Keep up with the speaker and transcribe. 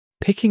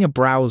Picking a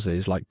browser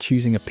is like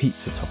choosing a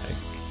pizza topping.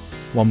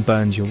 One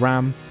burns your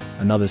RAM,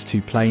 another's too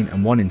plain,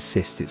 and one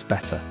insists it's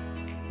better.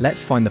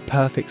 Let's find the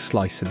perfect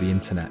slice of the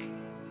internet.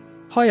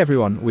 Hi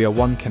everyone, we are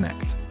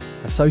OneConnect,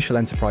 a social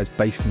enterprise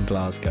based in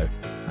Glasgow,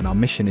 and our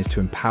mission is to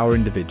empower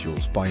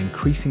individuals by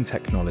increasing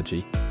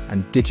technology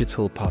and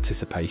digital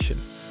participation.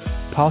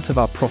 Part of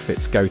our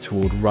profits go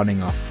toward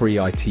running our free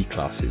IT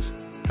classes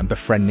and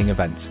befriending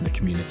events in the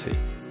community.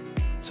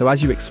 So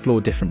as you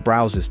explore different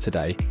browsers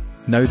today,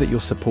 know that you're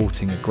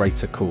supporting a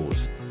greater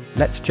cause.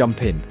 Let's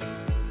jump in.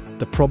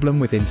 The problem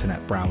with internet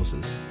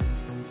browsers.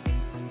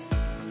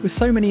 With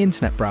so many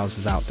internet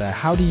browsers out there,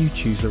 how do you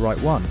choose the right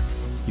one?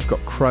 You've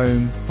got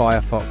Chrome,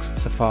 Firefox,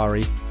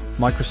 Safari,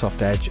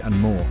 Microsoft Edge, and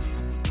more.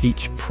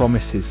 Each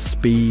promises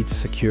speed,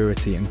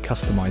 security, and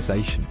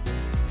customization.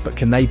 But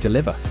can they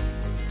deliver?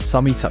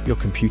 Some eat up your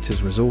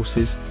computer's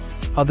resources,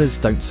 others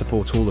don't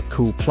support all the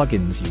cool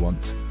plugins you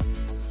want.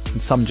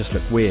 And some just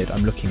look weird.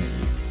 I'm looking at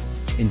you.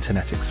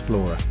 Internet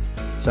Explorer.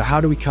 So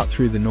how do we cut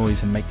through the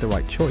noise and make the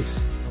right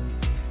choice?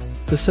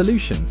 The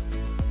solution?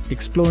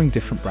 Exploring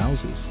different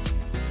browsers.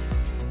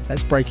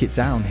 Let's break it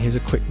down. Here's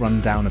a quick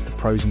rundown of the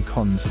pros and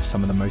cons of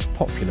some of the most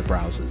popular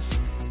browsers.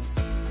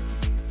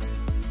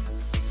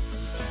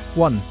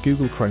 1.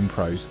 Google Chrome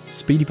Pros,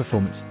 speedy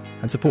performance,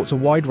 and supports a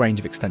wide range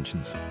of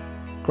extensions.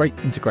 Great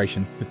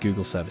integration with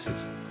Google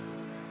services.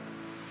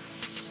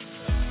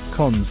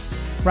 Cons.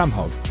 RAM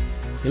hog.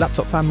 Your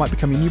laptop fan might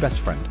become your new best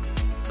friend.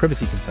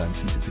 Privacy concerns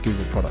since it's a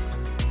Google product.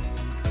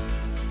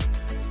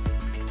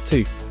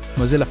 2.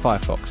 Mozilla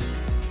Firefox.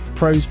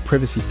 Pros,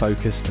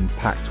 privacy-focused and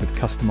packed with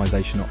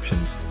customization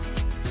options.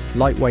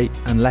 Lightweight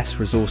and less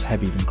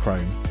resource-heavy than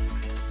Chrome.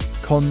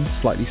 Cons,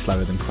 slightly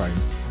slower than Chrome.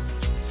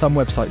 Some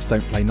websites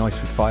don't play nice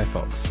with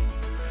Firefox.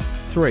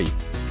 3.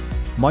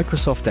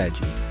 Microsoft Edge.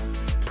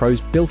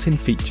 Pros, built-in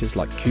features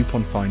like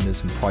coupon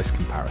finders and price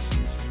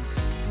comparisons.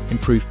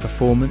 Improved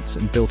performance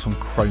and built on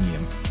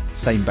Chromium,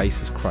 same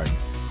base as Chrome.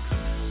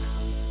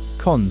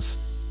 Cons.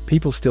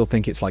 People still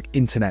think it's like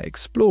Internet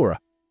Explorer.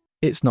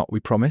 It's not, we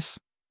promise.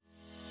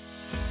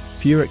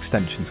 Fewer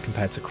extensions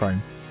compared to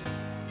Chrome.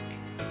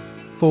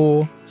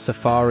 4.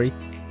 Safari,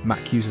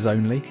 Mac users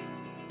only.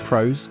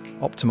 Pros,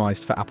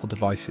 optimized for Apple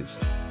devices,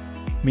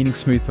 meaning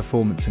smooth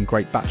performance and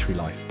great battery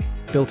life.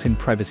 Built-in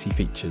privacy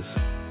features.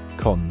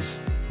 Cons,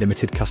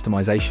 limited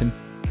customization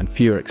and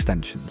fewer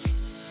extensions.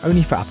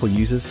 Only for Apple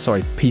users,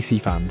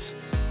 PC fans.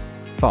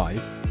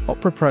 5.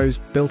 Opera Pros,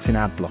 built-in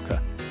ad blocker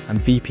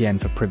and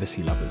VPN for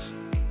privacy lovers.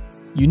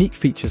 Unique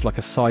features like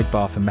a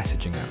sidebar for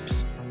messaging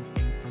apps.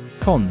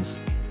 Cons,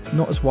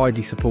 not as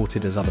widely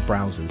supported as other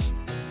browsers.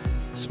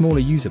 Smaller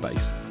user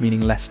base,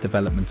 meaning less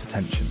development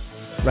attention.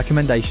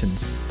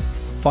 Recommendations.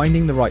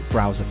 Finding the right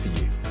browser for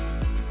you.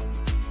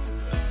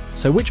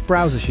 So which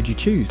browser should you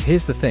choose?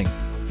 Here's the thing,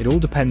 it all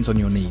depends on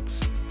your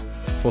needs.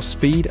 For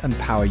speed and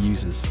power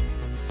users.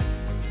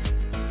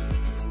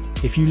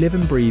 If you live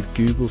and breathe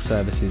Google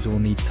services or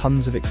need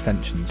tons of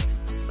extensions,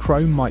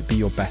 Chrome might be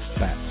your best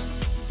bet.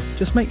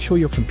 Just make sure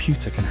your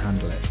computer can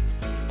handle it.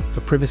 For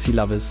privacy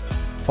lovers,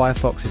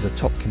 Firefox is a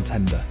top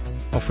contender,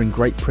 offering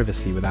great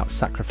privacy without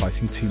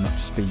sacrificing too much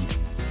speed.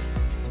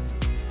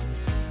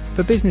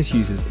 For business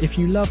users, if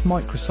you love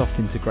Microsoft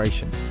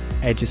integration,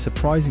 Edge is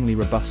surprisingly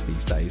robust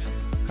these days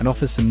and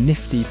offers some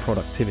nifty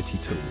productivity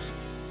tools.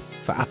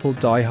 For Apple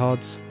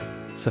diehards,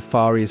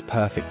 Safari is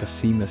perfect for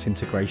seamless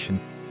integration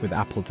with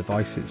Apple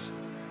devices,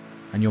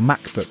 and your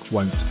MacBook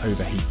won't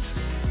overheat.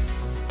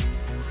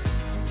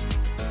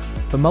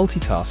 For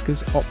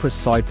multitaskers, Opera's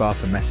sidebar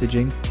for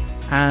messaging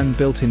and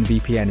built-in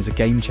VPN is a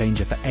game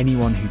changer for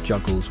anyone who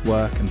juggles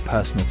work and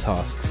personal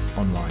tasks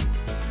online.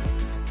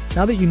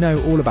 Now that you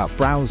know all about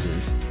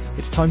browsers,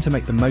 it's time to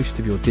make the most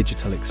of your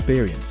digital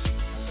experience.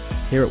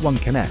 Here at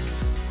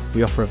OneConnect,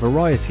 we offer a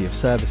variety of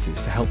services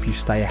to help you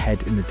stay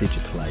ahead in the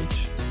digital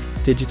age.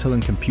 Digital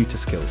and computer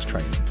skills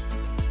training.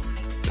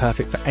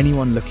 Perfect for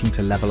anyone looking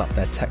to level up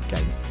their tech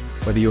game,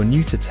 whether you're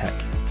new to tech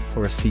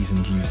or a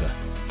seasoned user.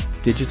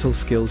 Digital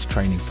skills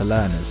training for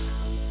learners,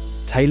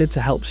 tailored to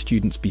help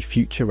students be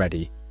future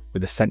ready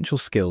with essential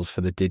skills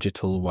for the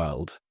digital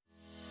world.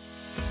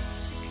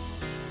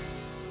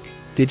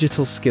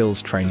 Digital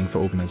skills training for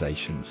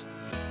organizations.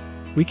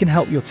 We can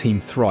help your team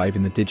thrive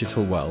in the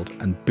digital world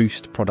and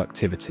boost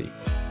productivity.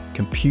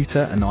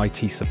 Computer and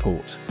IT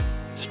support.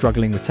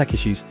 Struggling with tech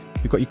issues?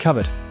 We've got you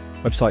covered.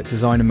 Website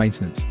design and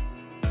maintenance.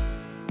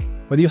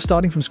 Whether you're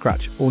starting from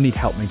scratch or need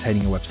help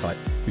maintaining a website,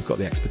 we've got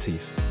the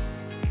expertise.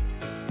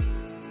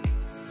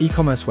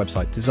 E-commerce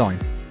website design.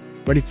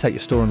 Ready to take your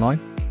store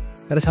online?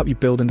 Let us help you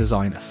build and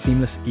design a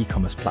seamless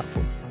e-commerce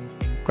platform.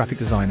 Graphic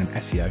design and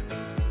SEO.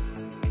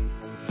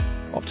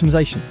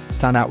 Optimization.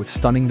 Stand out with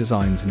stunning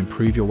designs and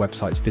improve your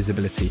website's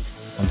visibility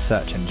on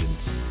search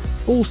engines.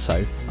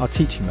 Also, our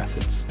teaching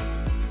methods.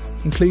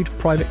 Include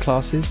private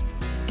classes,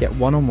 get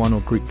one-on-one or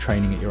group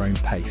training at your own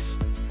pace,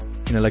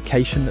 in a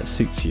location that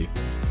suits you.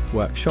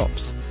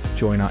 Workshops.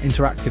 Join our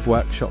interactive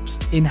workshops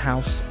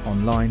in-house,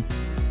 online,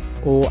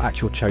 or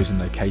at your chosen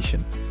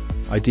location,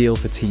 ideal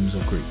for teams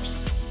or groups.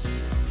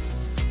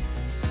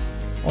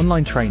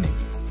 Online training.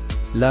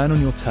 Learn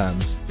on your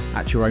terms,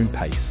 at your own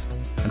pace,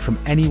 and from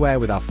anywhere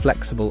with our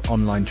flexible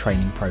online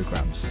training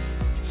programs.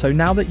 So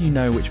now that you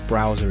know which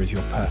browser is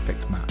your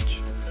perfect match,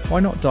 why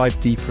not dive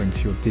deeper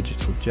into your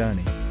digital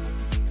journey?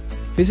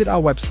 Visit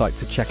our website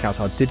to check out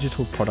our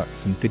digital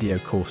products and video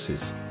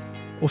courses,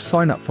 or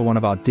sign up for one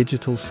of our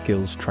digital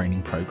skills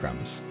training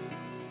programs.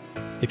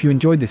 If you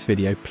enjoyed this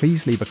video,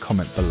 please leave a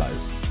comment below,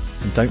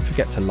 and don't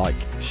forget to like,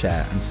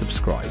 share and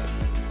subscribe.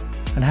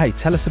 And hey,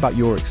 tell us about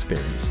your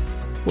experience.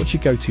 What's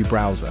your go-to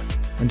browser?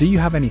 And do you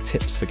have any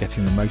tips for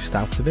getting the most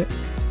out of it?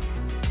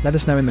 Let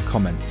us know in the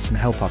comments and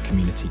help our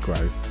community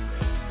grow.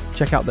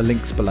 Check out the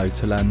links below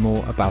to learn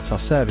more about our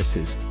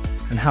services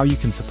and how you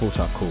can support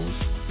our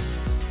cause.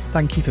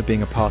 Thank you for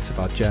being a part of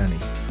our journey,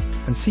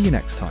 and see you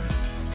next time.